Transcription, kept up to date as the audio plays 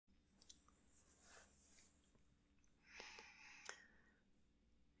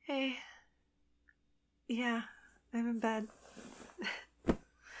Hey. Yeah, I'm in bed.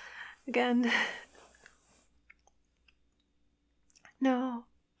 Again. No,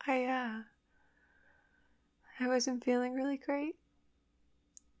 I wasn't feeling really great.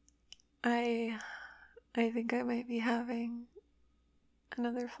 I think I might be having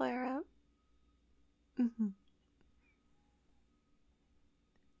another flare-up.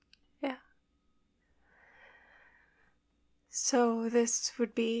 Yeah. So this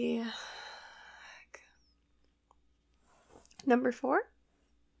would be number 4,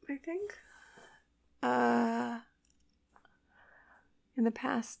 I think. In the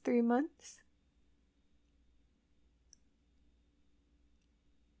past 3 months.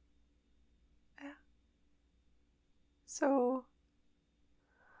 Yeah. So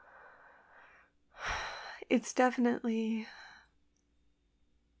it's definitely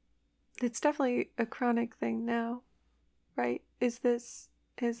a chronic thing now, right? Is this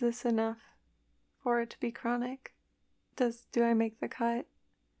enough for it to be chronic? Do I make the cut?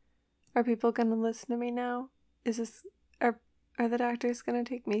 Are people gonna listen to me now? Are the doctors gonna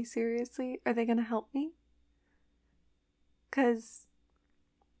take me seriously? Are they gonna help me? 'Cause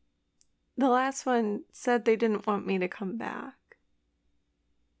the last one said they didn't want me to come back.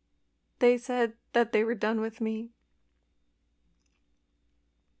 They said that they were done with me.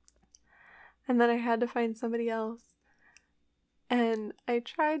 And that I had to find somebody else. And I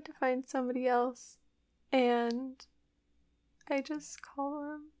tried to find somebody else, and I just called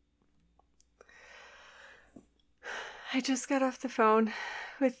them. I just got off the phone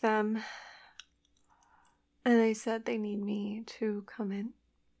with them, and they said they need me to come in.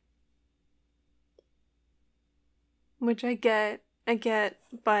 Which I get,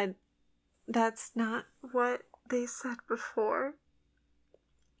 but that's not what they said before.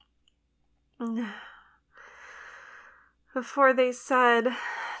 Before they said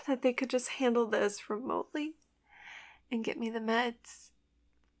that they could just handle this remotely and get me the meds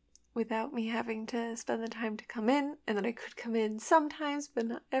without me having to spend the time to come in, and that I could come in sometimes but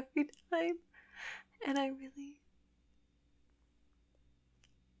not every time. And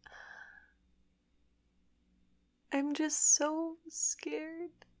I'm just so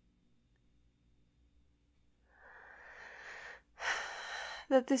scared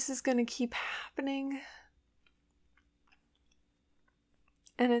that this is gonna keep happening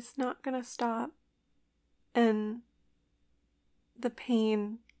and it's not gonna stop. And the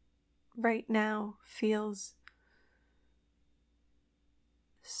pain right now feels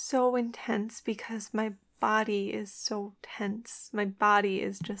so intense because my body is so tense. My body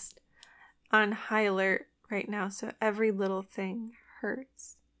is just on high alert right now, so every little thing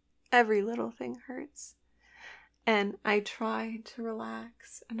hurts. Every little thing hurts. And I try to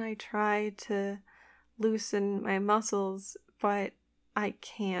relax and I try to loosen my muscles, but I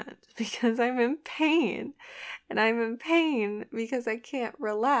can't because I'm in pain. And I'm in pain because I can't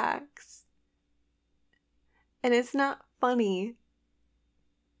relax. And it's not funny,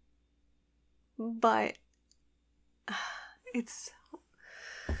 but it's so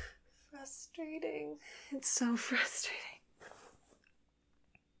frustrating. It's so frustrating.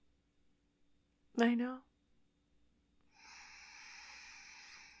 I know.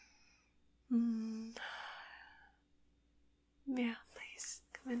 Yeah, please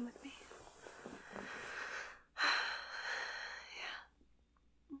come in with me. Yeah.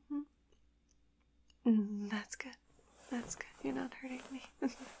 That's good. That's good. You're not hurting me.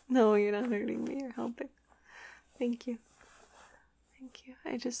 No, you're not hurting me. You're helping. Thank you. Thank you.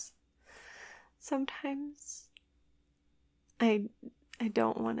 Sometimes I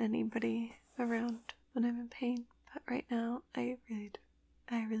don't want anybody around when I'm in pain, but right now I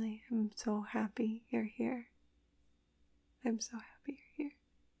really am so happy you're here. I'm so happy you're here.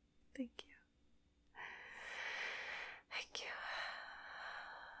 Thank you. Thank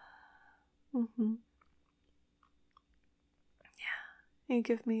you. Yeah, you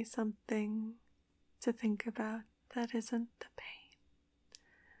give me something to think about that isn't the pain,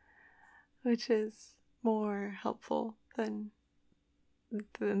 which is more helpful than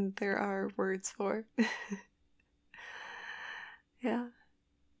there are words for. Yeah.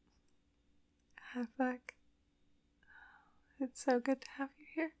 Fuck. It's so good to have you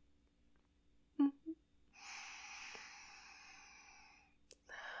here. I'm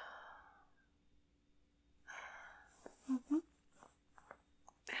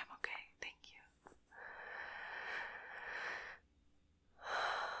okay, thank you.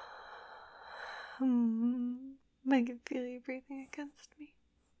 I can feel you breathing against me.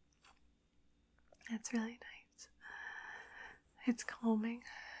 That's really nice. It's calming.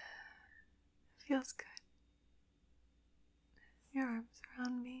 It feels good. your arms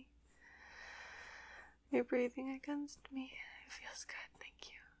around me. You're breathing against me. It feels good. Thank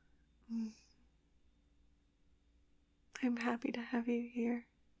you. I'm happy to have you here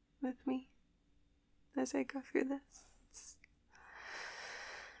with me as I go through this. It's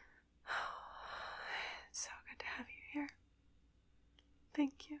so good to have you here.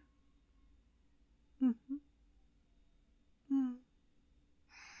 Thank you.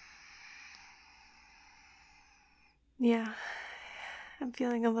 Yeah, I'm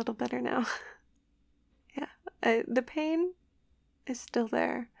feeling a little better now. Yeah, the pain is still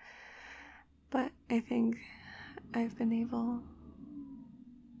there, but I think I've been able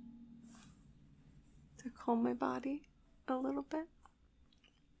to calm my body a little bit,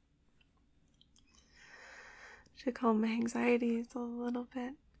 to calm my anxieties a little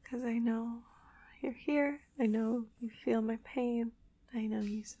bit, because I know you're here, I know you feel my pain, I know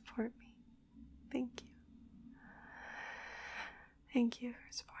you support me. Thank you. Thank you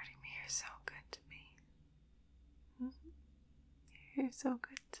for supporting me. You're so good to me. You're so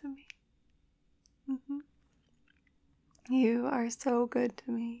good to me. You are so good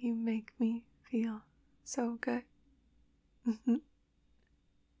to me. You make me feel so good. Yes,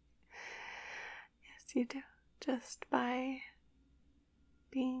 you do. Just by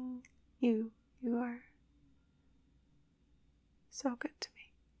being you, you are so good to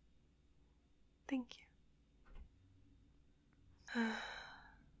me. Thank you.